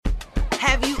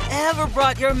Have you ever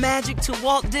brought your magic to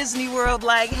Walt Disney World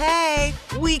like, hey,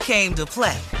 we came to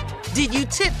play? Did you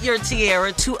tip your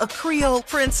tiara to a Creole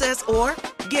princess or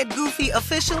get goofy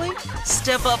officially?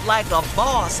 Step up like a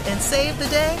boss and save the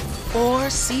day? Or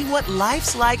see what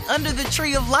life's like under the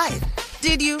tree of life?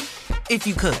 Did you? If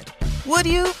you could. Would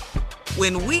you?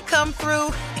 When we come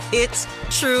through, it's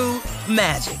true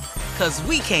magic. 'Cause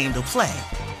we came to play.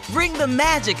 Bring the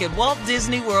magic at Walt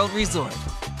Disney World Resort.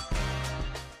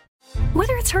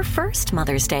 Whether it's her first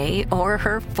Mother's Day or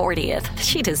her 40th,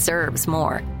 she deserves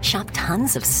more. Shop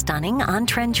tons of stunning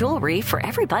on-trend jewelry for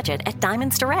every budget at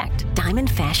Diamonds Direct. Diamond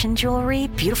fashion jewelry,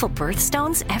 beautiful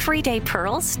birthstones, everyday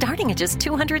pearls starting at just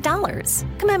 $200.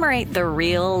 Commemorate the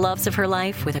real loves of her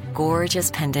life with a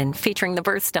gorgeous pendant featuring the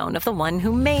birthstone of the one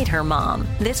who made her mom.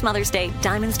 This Mother's Day,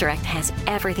 Diamonds Direct has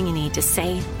everything you need to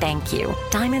say thank you.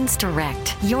 Diamonds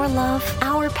Direct. Your love,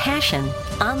 our passion.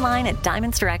 Online at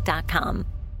diamondsdirect.com.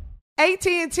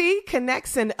 AT&T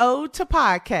connects an ode to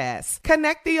podcasts.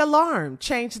 Connect the alarm.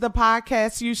 Change the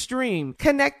podcast you stream.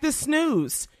 Connect the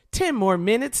snooze. 10 more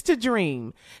minutes to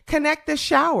dream. Connect the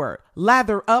shower.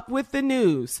 Lather up with the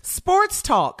news. Sports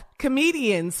talk,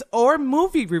 comedians, or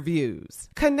movie reviews.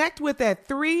 Connect with that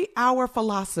 3-hour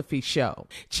philosophy show.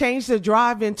 Change the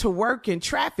drive into work in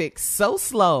traffic so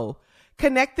slow.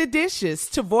 Connect the dishes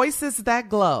to voices that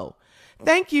glow.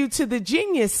 Thank you to the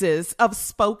geniuses of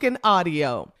spoken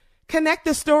audio. Connect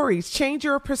the stories, change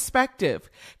your perspective.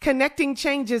 Connecting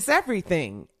changes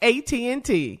everything.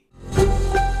 AT&T.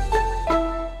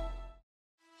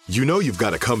 You know you've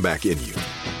got a comeback in you.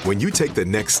 When you take the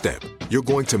next step, you're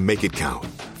going to make it count.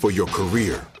 For your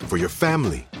career, for your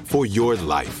family, for your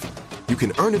life. You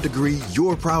can earn a degree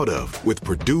you're proud of with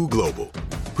Purdue Global.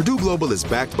 Purdue Global is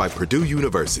backed by Purdue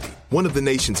University, one of the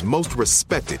nation's most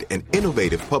respected and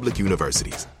innovative public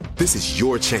universities. This is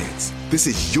your chance. This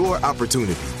is your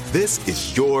opportunity. This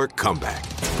is your comeback.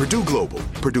 Purdue Global,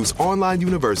 Purdue's online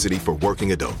university for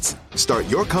working adults. Start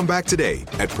your comeback today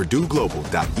at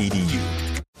purdueglobal.edu.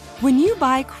 When you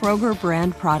buy Kroger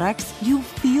brand products, you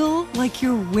feel like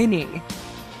you're winning.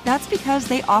 That's because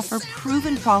they offer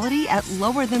proven quality at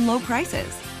lower than low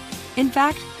prices. In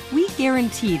fact, we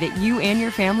guarantee that you and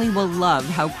your family will love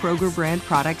how Kroger brand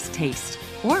products taste,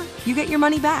 or you get your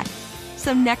money back.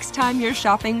 So next time you're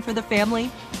shopping for the family,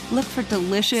 look for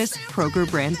delicious Kroger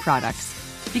brand products,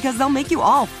 because they'll make you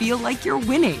all feel like you're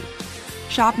winning.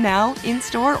 Shop now,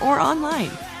 in-store, or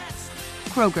online.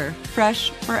 Kroger, fresh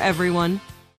for everyone.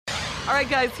 All right,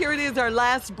 guys, here it is, our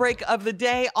last break of the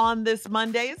day on this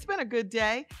Monday. It's been a good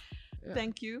day. Yeah.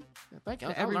 Thank you Thank you.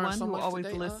 to I learned everyone so who much always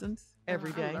today, listens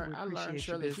every day. I learned,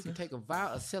 Shirley, that you can take a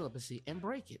vow of celibacy and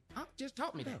break it. Just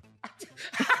taught me that.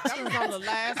 That was on the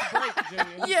last break,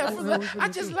 Junior. Yeah, I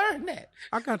just learned that.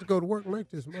 I got to go to work and make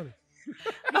this money.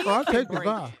 I'll take the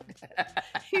vow.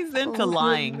 He's into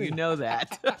lying, you know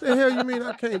that. What the hell you mean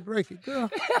I can't break it,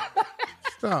 girl?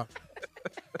 Stop.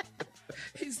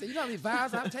 He said, you know how many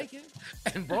vows I've taken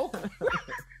and broken?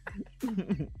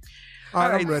 All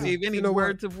right, I'm ready. Steve, any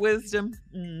words of wisdom?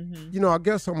 Mm-hmm. You know, I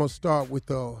guess I'm going to start with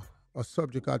a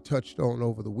subject I touched on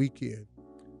over the weekend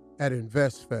at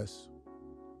InvestFest,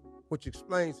 which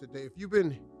explains today. If you've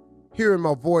been hearing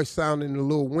my voice sounding a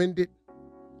little winded,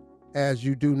 as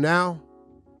you do now,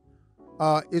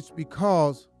 it's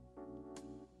because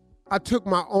I took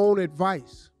my own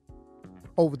advice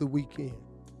over the weekend.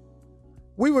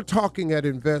 We were talking at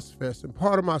InvestFest, and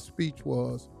part of my speech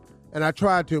was, and I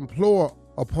tried to implore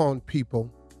upon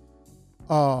people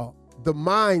the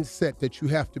mindset that you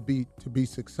have to be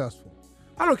successful.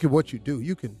 I don't care what you do.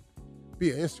 You can be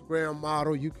an Instagram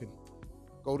model. You can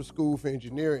go to school for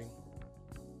engineering.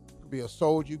 You can be a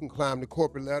soldier. You can climb the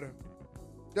corporate ladder.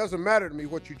 It doesn't matter to me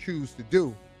what you choose to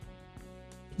do.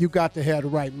 You got to have the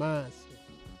right mindset.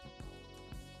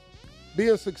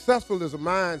 Being successful is a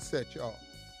mindset, y'all.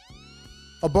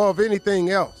 Above anything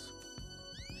else,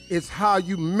 it's how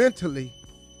you mentally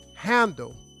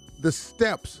handle the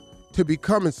steps to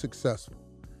becoming successful.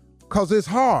 Because it's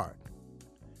hard.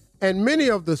 And many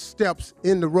of the steps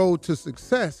in the road to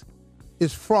success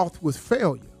is fraught with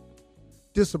failure,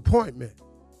 disappointment.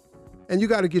 And you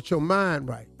got to get your mind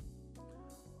right.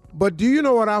 But do you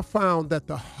know what I found? That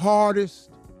the hardest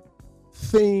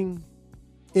thing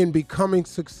in becoming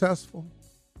successful?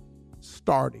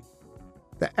 Starting.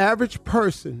 The average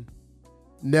person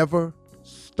never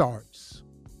starts.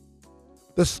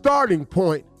 The starting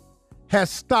point has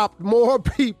stopped more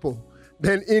people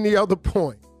than any other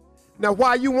point. Now,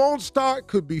 why you won't start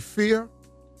could be fear,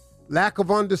 lack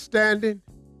of understanding,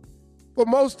 but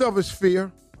most of us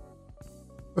fear.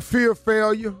 A fear of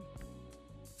failure,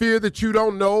 fear that you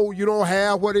don't know, you don't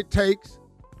have what it takes.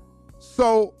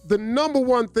 So the number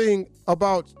one thing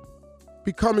about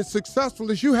becoming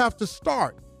successful is you have to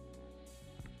start.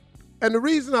 And the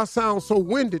reason I sound so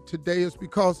winded today is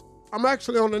because I'm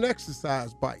actually on an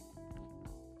exercise bike.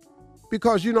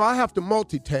 Because, I have to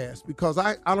multitask because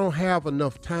I don't have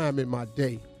enough time in my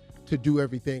day to do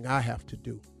everything I have to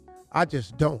do. I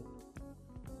just don't.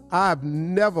 I've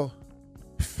never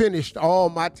finished all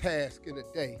my tasks in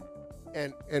a day.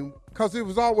 And because it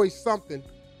was always something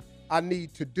I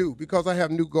need to do because I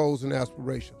have new goals and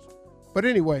aspirations. But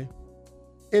anyway,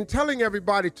 in telling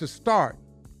everybody to start,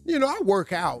 I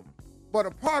work out. But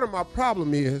a part of my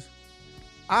problem is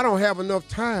I don't have enough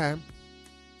time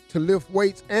to lift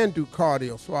weights and do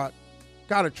cardio. So I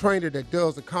got a trainer that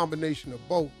does a combination of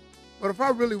both. But if I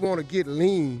really want to get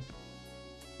lean,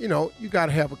 you got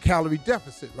to have a calorie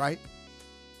deficit, right?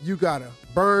 You got to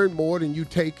burn more than you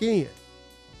take in.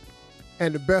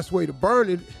 And the best way to burn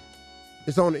it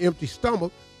is on an empty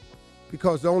stomach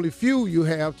because the only fuel you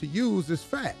have to use is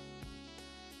fat.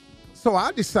 So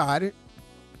I decided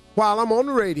while I'm on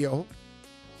the radio,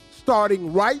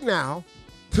 starting right now,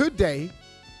 today,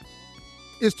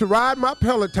 is to ride my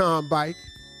Peloton bike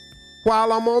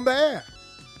while I'm on the air.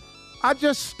 I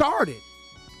just started.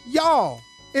 Y'all,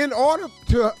 in order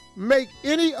to make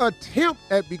any attempt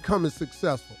at becoming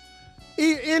successful,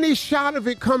 any shot of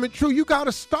it coming true, you got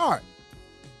to start.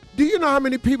 Do you know how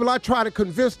many people I try to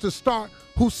convince to start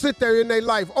who sit there in their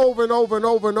life over and over and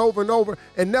over and over and over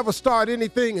and never start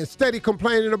anything and steady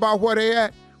complaining about where they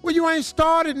at? Well, you ain't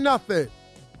started nothing.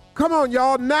 Come on,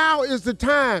 y'all. Now is the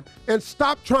time. And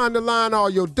stop trying to line all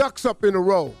your ducks up in a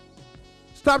row.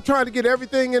 Stop trying to get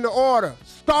everything in order.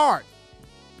 Start.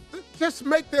 Just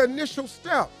make the initial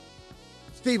step.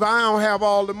 Steve, I don't have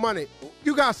all the money.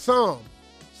 You got some.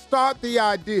 Start the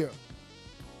idea.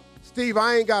 Steve,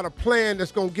 I ain't got a plan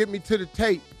that's going to get me to the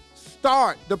tape.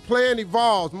 Start. The plan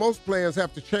evolves. Most plans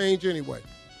have to change anyway.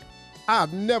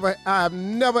 I've never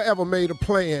ever made a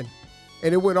plan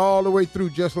and it went all the way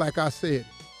through just like I said,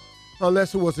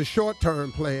 unless it was a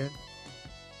short-term plan.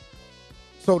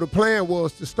 So the plan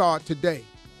was to start today.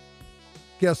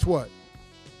 Guess what?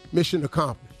 Mission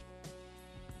accomplished.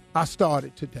 I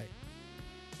started today.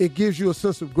 It gives you a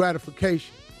sense of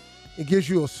gratification. It gives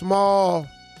you a small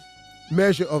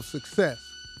measure of success.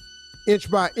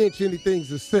 Inch by inch,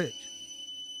 anything's a cinch.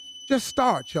 Just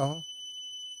start, y'all.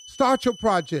 Start your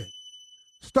project.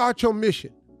 Start your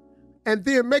mission. And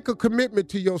then make a commitment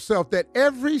to yourself that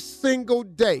every single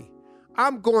day,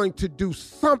 I'm going to do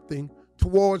something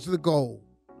towards the goal.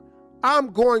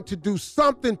 I'm going to do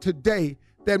something today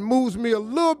that moves me a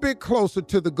little bit closer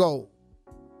to the goal.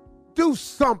 Do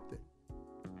something.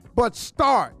 But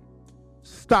start.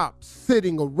 Stop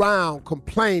sitting around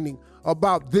complaining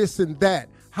about this and that,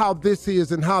 how this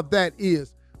is and how that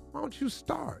is. Why don't you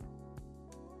start?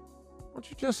 Why don't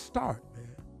you just start, man?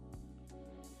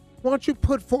 Why don't you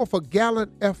put forth a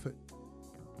gallant effort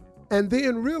and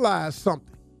then realize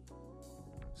something?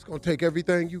 It's going to take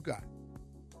everything you got.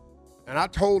 And I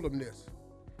told them this.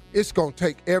 It's going to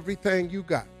take everything you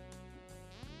got.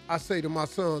 I say to my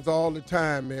sons all the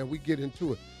time, man, we get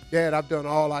into it. Dad, I've done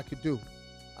all I could do.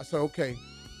 I said, okay,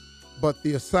 but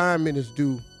the assignment is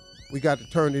due. We got to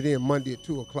turn it in Monday at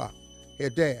 2 o'clock. Hey,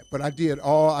 Dad, but I did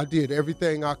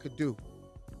everything I could do.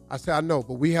 I said, I know,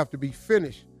 but we have to be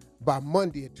finished by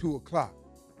Monday at 2 o'clock.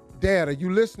 Dad, are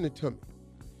you listening to me?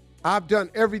 I've done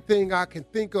everything I can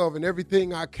think of and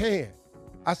everything I can.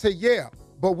 I said, yeah,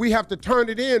 but we have to turn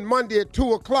it in Monday at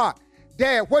 2 o'clock.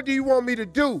 Dad, what do you want me to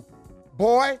do?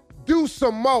 Boy, do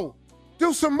some more.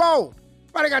 Do some more.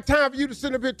 But I got time for you to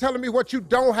sit up here telling me what you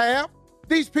don't have.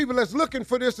 These people that's looking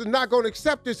for this is not going to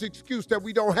accept this excuse that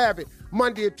we don't have it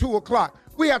Monday at 2 o'clock.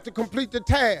 We have to complete the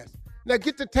task. Now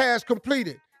get the task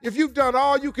completed. If you've done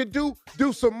all you can do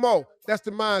some more. That's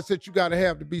the mindset you got to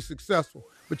have to be successful.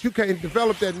 But you can't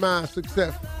develop that mind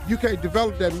success. You can't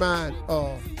develop that mind,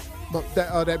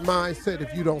 that mindset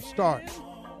if you don't start.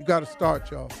 You got to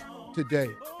start, y'all, today.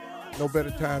 No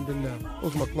better time than now.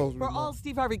 Those are my closing remarks. For all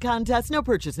Steve Harvey contests, no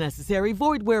purchase necessary,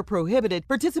 void where prohibited.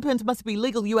 Participants must be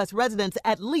legal U.S. residents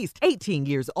at least 18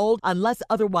 years old unless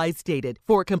otherwise stated.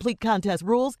 For complete contest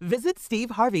rules, visit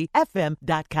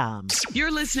SteveHarveyFM.com.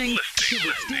 You're listening to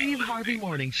the Steve Harvey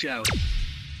Morning Show.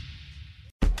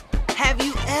 Have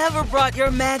you ever brought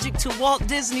your magic to Walt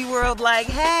Disney World like,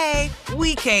 hey,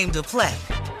 we came to play?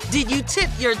 Did you tip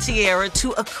your tiara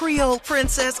to a Creole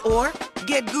princess or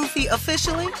get goofy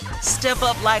officially? Step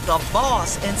up like a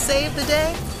boss and save the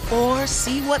day? Or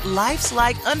see what life's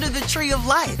like under the tree of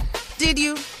life? Did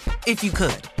you? If you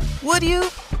could. Would you?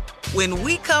 When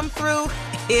we come through,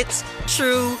 it's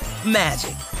true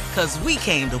magic. 'Cause we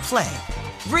came to play.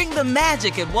 Bring the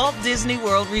magic at Walt Disney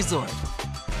World Resort.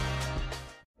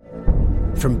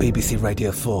 From BBC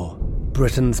Radio 4,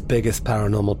 Britain's biggest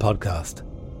paranormal podcast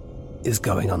is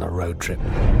going on a road trip.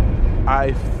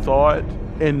 I thought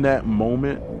in that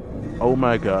moment, oh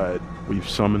my God, we've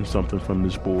summoned something from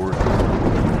this board.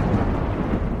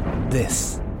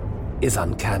 This is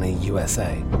Uncanny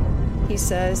USA. He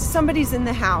says, somebody's in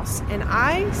the house, and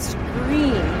I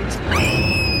screamed.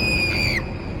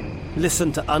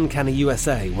 Listen to Uncanny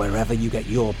USA wherever you get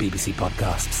your BBC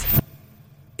podcasts,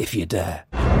 if you dare.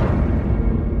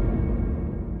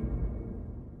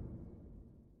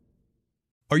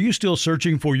 Are you still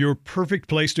searching for your perfect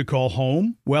place to call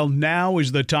home? Well, now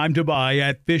is the time to buy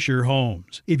at Fisher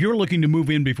Homes. If you're looking to move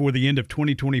in before the end of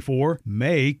 2024,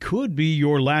 May could be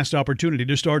your last opportunity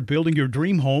to start building your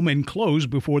dream home and close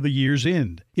before the year's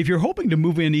end. If you're hoping to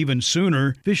move in even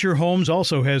sooner, Fisher Homes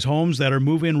also has homes that are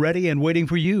move-in ready and waiting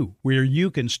for you, where you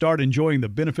can start enjoying the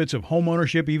benefits of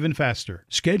homeownership even faster.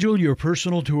 Schedule your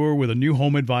personal tour with a new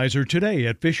home advisor today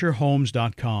at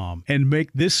FisherHomes.com and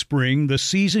make this spring the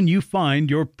season you find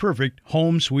your perfect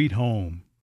home sweet home.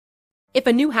 If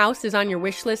a new house is on your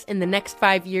wish list in the next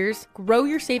 5 years, grow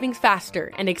your savings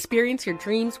faster and experience your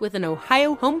dreams with an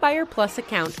Ohio Homebuyer Plus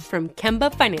account from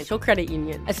Kemba Financial Credit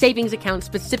Union. A savings account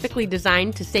specifically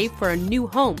designed to save for a new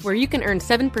home, where you can earn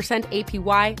 7%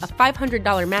 APY, a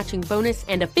 $500 matching bonus,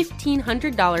 and a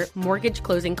 $1,500 mortgage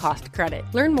closing cost credit.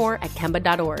 Learn more at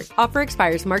Kemba.org. Offer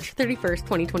expires March 31st,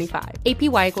 2025.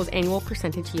 APY equals annual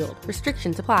percentage yield.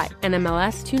 Restrictions apply.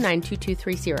 NMLS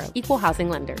 292230. Equal housing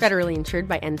lender. Federally insured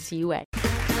by NCUA.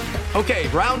 Okay,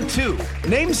 round two.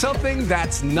 Name something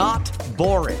that's not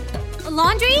boring. A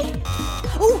laundry?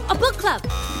 Ooh, a book club.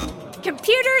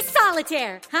 Computer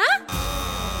solitaire, huh?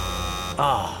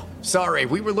 Ah, sorry,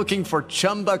 we were looking for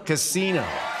Chumba Casino.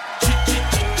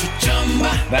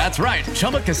 That's right,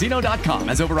 ChumbaCasino.com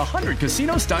has over 100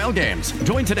 casino-style games.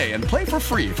 Join today and play for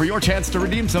free for your chance to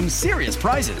redeem some serious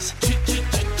prizes.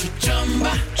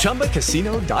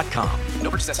 ChumbaCasino.com. No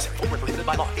purchase necessary. Void where prohibited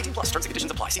by law. 18+ terms and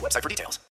conditions apply. See website for details.